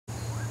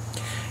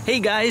Hey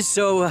guys,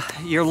 so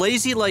you're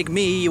lazy like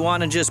me, you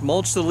want to just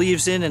mulch the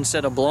leaves in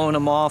instead of blowing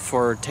them off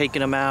or taking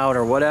them out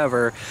or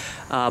whatever,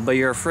 but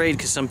you're afraid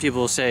because some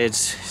people say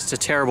it's a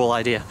terrible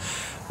idea.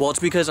 Well, it's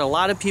because a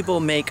lot of people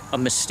make a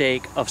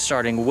mistake of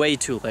starting way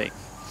too late.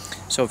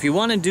 So if you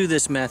want to do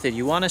this method,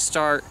 you want to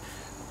start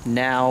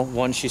now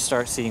once you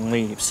start seeing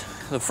leaves.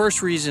 The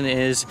first reason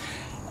is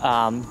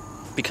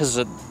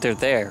because they're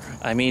there.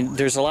 I mean,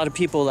 there's a lot of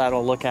people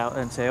that'll look out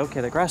and say,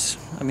 okay, the grass,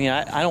 I mean,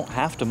 I don't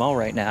have to mow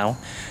right now.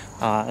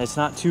 It's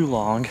not too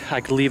long.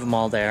 I could leave them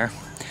all there.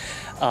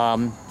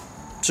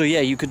 So yeah,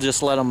 you could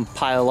just let them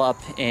pile up,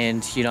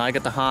 and you know, I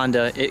got the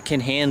Honda. It can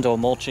handle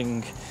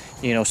mulching,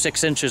 you know,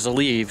 6 inches of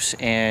leaves,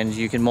 and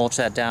you can mulch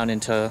that down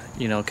into,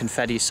 you know,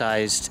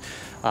 confetti-sized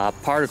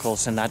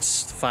particles, and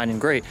that's fine and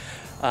great.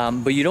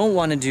 But you don't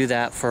want to do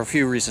that for a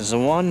few reasons. The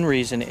one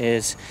reason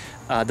is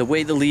the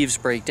way the leaves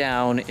break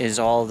down is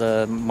all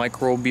the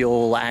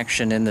microbial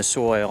action in the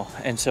soil,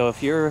 and so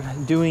if you're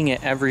doing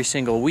it every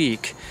single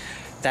week,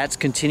 that's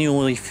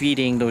continually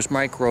feeding those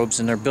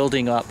microbes, and they're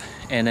building up,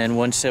 and then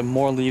once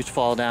more leaves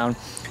fall down,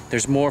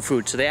 there's more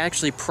food. So they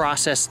actually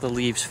process the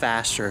leaves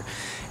faster.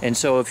 And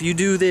so if you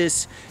do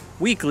this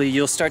weekly,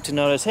 you'll start to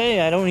notice,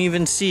 hey, I don't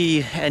even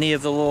see any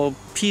of the little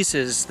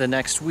pieces the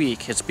next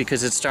week. It's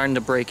because it's starting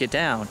to break it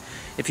down.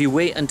 If you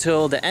wait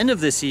until the end of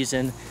the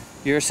season,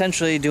 you're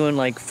essentially doing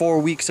like 4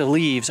 weeks of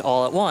leaves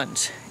all at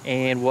once.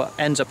 And what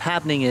ends up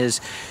happening is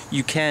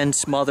you can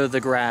smother the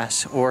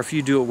grass, or if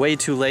you do it way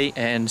too late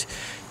and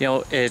you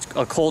know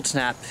a cold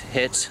snap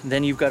hits,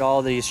 then you've got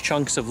all these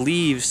chunks of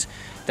leaves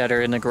that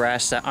are in the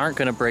grass that aren't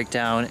going to break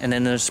down, and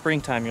then in the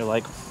springtime you're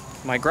like,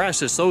 my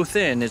grass is so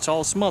thin, it's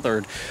all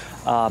smothered.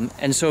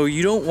 And so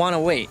you don't want to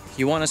wait.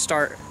 You want to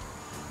start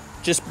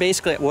just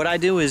basically, what I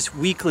do is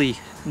weekly,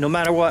 no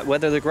matter what,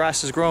 whether the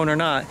grass is growing or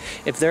not,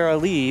 if there are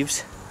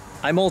leaves,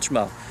 I mulch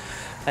mow.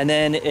 And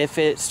then if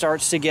it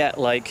starts to get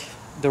like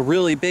the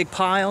really big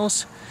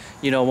piles,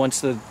 you know,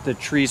 once the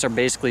trees are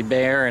basically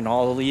bare and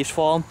all the leaves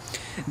fall,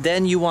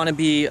 then you want to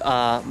be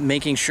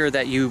making sure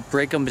that you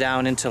break them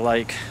down into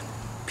like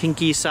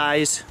pinky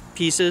size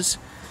pieces.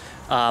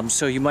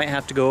 So you might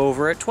have to go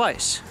over it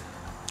twice,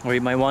 or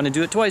you might want to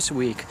do it twice a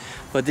week.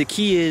 But the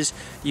key is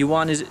you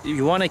want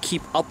to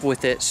keep up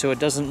with it so it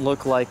doesn't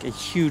look like a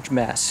huge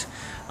mess.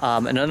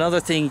 And another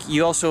thing,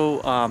 you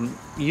also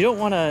you don't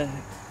want to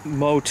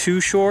mow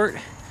too short.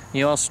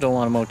 You also don't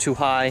want to mow too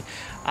high.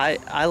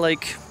 I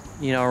like,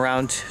 you know,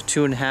 around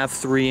 2.5,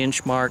 3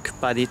 inch mark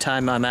by the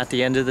time I'm at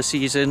the end of the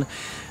season,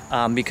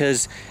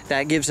 because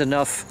that gives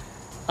enough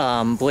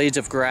blades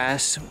of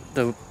grass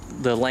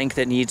the length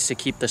it needs to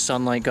keep the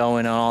sunlight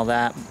going and all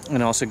that,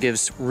 and also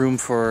gives room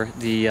for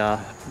the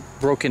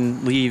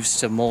broken leaves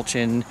to mulch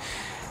in,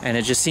 and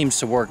it just seems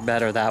to work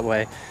better that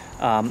way.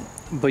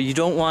 But you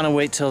don't want to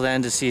wait till the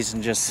end of the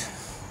season, just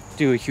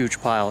do a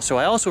huge pile. So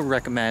I also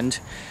recommend,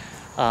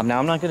 now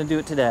I'm not going to do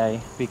it today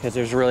because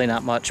there's really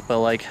not much, but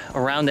like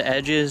around the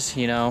edges,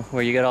 you know,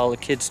 where you get all the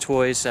kids'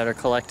 toys that are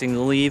collecting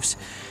the leaves,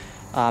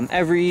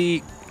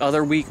 every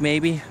other week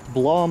maybe,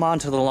 blow them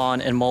onto the lawn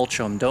and mulch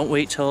them. Don't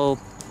wait till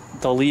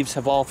the leaves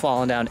have all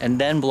fallen down and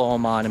then blow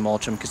them on and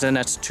mulch them, because then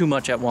that's too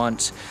much at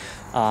once.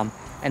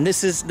 And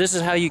this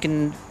is how you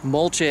can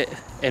mulch it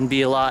and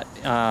be a lot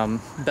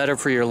better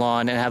for your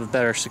lawn and have a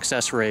better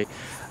success rate.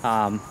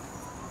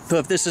 So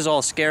if this is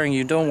all scaring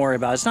you, don't worry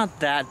about it. It's not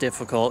that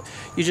difficult.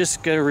 You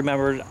just gotta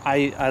remember,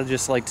 I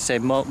just like to say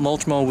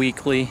mulch mow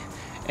weekly,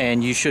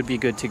 and you should be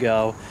good to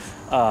go.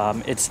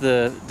 It's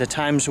the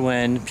times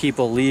when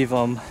people leave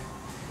them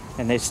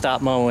and they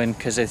stop mowing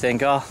because they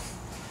think, oh,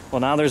 well,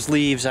 now there's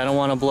leaves, I don't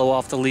want to blow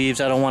off the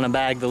leaves, I don't want to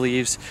bag the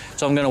leaves,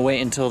 so I'm gonna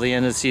wait until the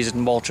end of the season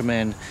and mulch them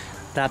in.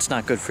 That's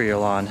not good for your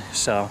lawn.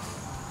 So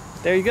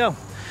there you go.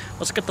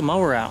 Let's get the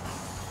mower out.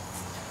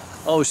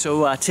 Oh,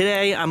 so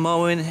today I'm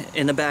mowing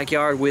in the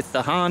backyard with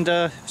the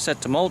Honda,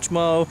 set to mulch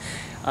mow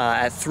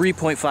at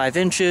 3.5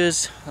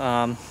 inches.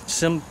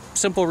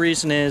 Simple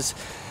reason is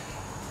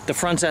the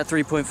front's at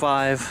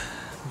 3.5,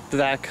 the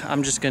back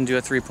I'm just gonna do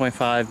a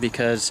 3.5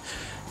 because,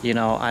 you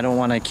know, I don't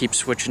want to keep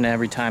switching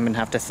every time and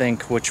have to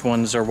think which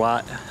ones are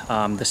what.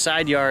 The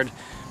side yard,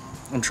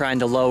 I'm trying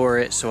to lower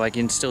it so I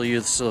can still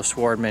use the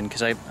Swardman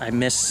because I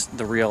miss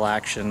the real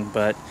action,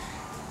 but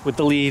with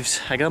the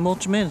leaves, I gotta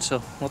mulch them in,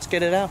 so let's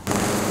get it out.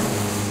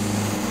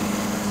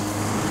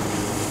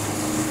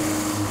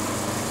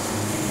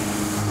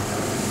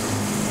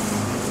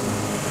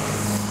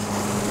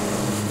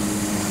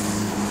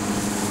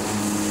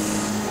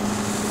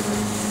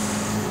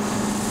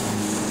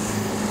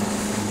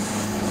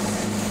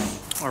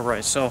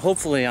 Alright, so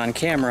hopefully on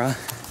camera,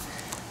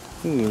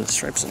 ooh, the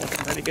stripes are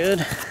looking pretty good.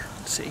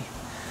 Let's see.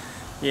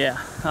 Yeah,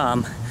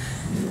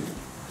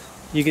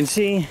 you can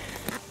see,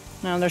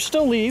 now there's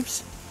still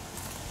leaves.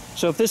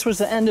 So if this was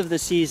the end of the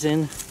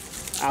season,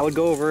 I would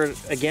go over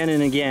it again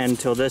and again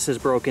until this is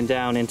broken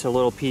down into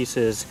little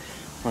pieces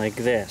like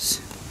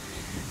this.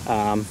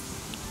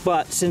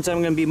 But since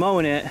I'm going to be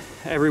mowing it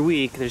every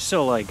week, there's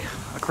still like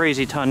a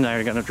crazy ton that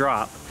are going to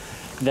drop.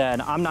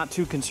 Then I'm not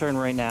too concerned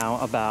right now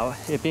about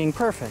it being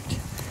perfect.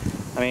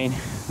 I mean,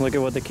 look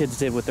at what the kids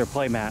did with their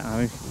playmat.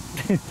 I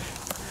mean,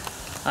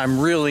 I'm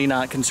really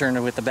not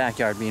concerned with the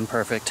backyard being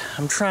perfect.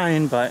 I'm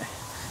trying, but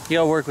you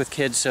gotta work with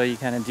kids, so you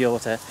kind of deal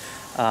with it.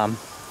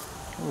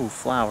 Ooh,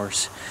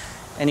 flowers.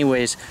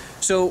 Anyways,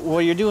 so what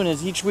you're doing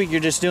is each week you're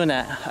just doing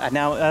that.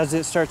 Now, as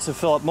it starts to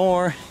fill up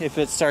more, if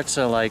it starts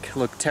to like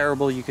look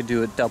terrible, you could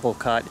do a double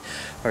cut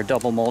or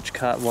double mulch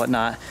cut,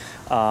 whatnot.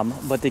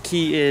 But the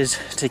key is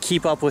to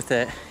keep up with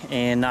it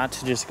and not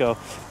to just go,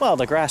 well,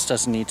 the grass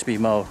doesn't need to be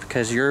mowed,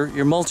 because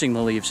you're mulching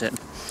the leaves in.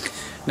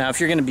 Now, if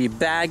you're going to be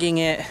bagging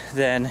it,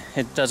 then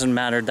it doesn't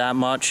matter that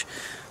much,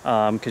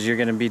 because you're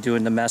going to be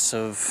doing the mess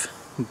of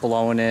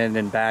blowing it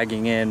and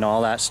bagging it and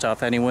all that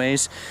stuff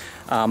anyways.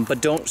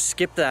 But don't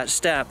skip that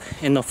step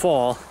in the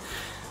fall,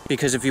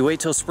 because if you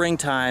wait till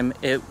springtime,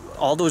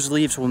 all those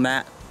leaves will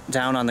mat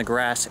down on the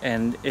grass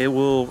and it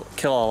will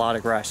kill a lot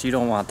of grass. You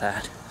don't want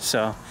that.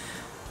 So,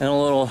 and a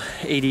little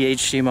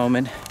ADHD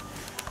moment.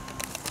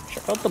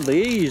 Check out the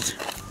bees.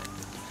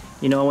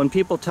 You know, when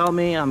people tell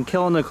me I'm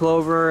killing the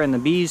clover and the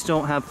bees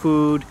don't have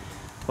food,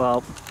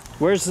 well,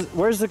 where's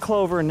the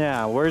clover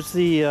now? Where's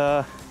the,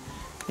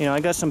 you know, I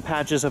got some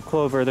patches of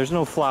clover. There's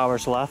no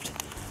flowers left,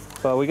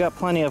 but we got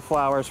plenty of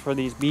flowers for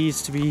these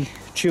bees to be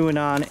chewing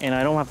on, and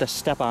I don't have to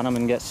step on them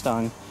and get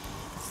stung.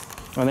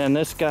 And then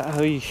this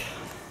guy,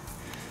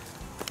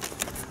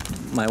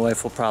 my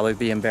wife will probably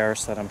be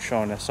embarrassed that I'm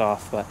showing this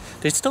off, but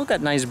they still got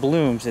nice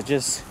blooms.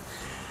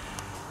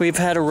 We've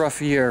had a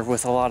rough year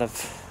with a lot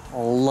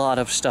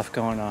of stuff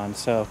going on,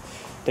 so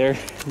they're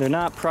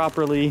not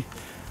properly,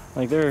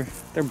 like they're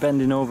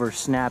bending over,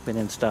 snapping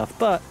and stuff,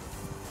 but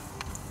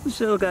we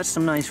still got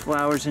some nice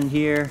flowers in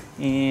here,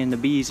 and the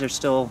bees are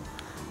still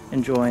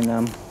enjoying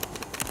them.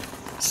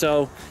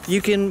 So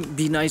you can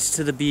be nice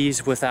to the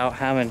bees without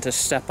having to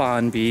step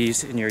on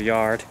bees in your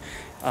yard.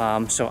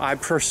 So I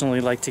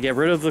personally like to get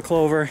rid of the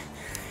clover,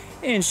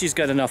 and she's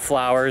got enough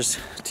flowers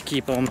to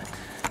keep them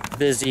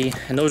busy.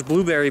 And those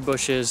blueberry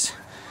bushes,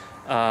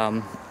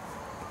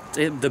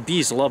 the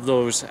bees love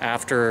those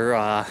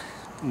after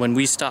when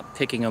we stop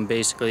picking them.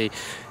 Basically,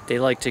 they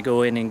like to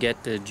go in and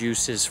get the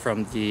juices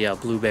from the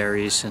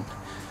blueberries, and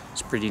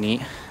it's pretty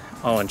neat.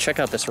 Oh, and check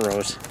out this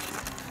rose.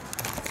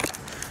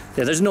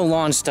 Yeah, there's no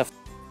lawn stuff,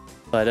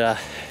 but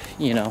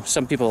you know,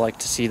 some people like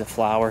to see the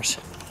flowers.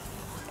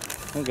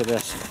 Look at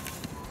this.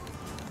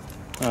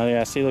 Oh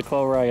yeah, see the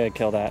clover? I gotta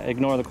kill that.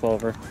 Ignore the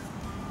clover.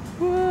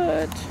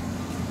 What?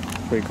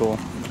 Pretty cool.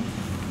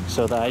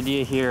 So the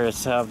idea here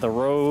is to have the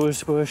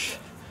rose bush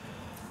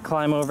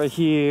climb over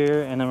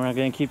here, and then we're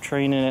gonna keep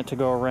training it to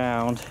go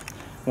around.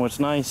 What's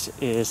nice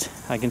is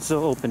I can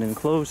still open and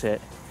close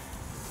it,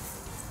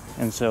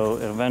 and so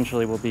it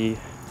eventually will be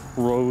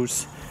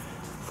rose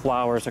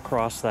flowers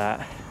across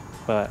that.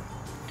 But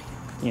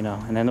you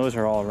know, and then those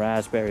are all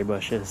raspberry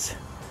bushes,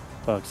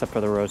 well, except for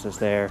the roses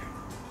there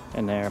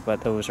and there,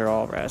 but those are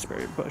all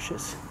raspberry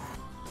bushes.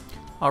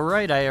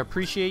 Alright, I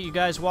appreciate you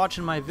guys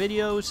watching my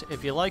videos.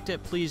 If you liked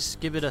it, please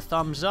give it a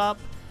thumbs up,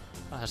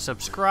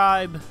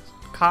 subscribe,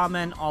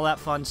 comment, all that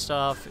fun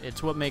stuff.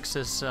 It's what makes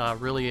this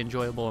really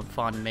enjoyable and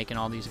fun, making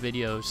all these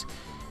videos.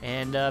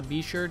 And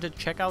be sure to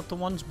check out the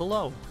ones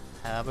below.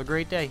 Have a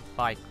great day.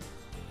 Bye.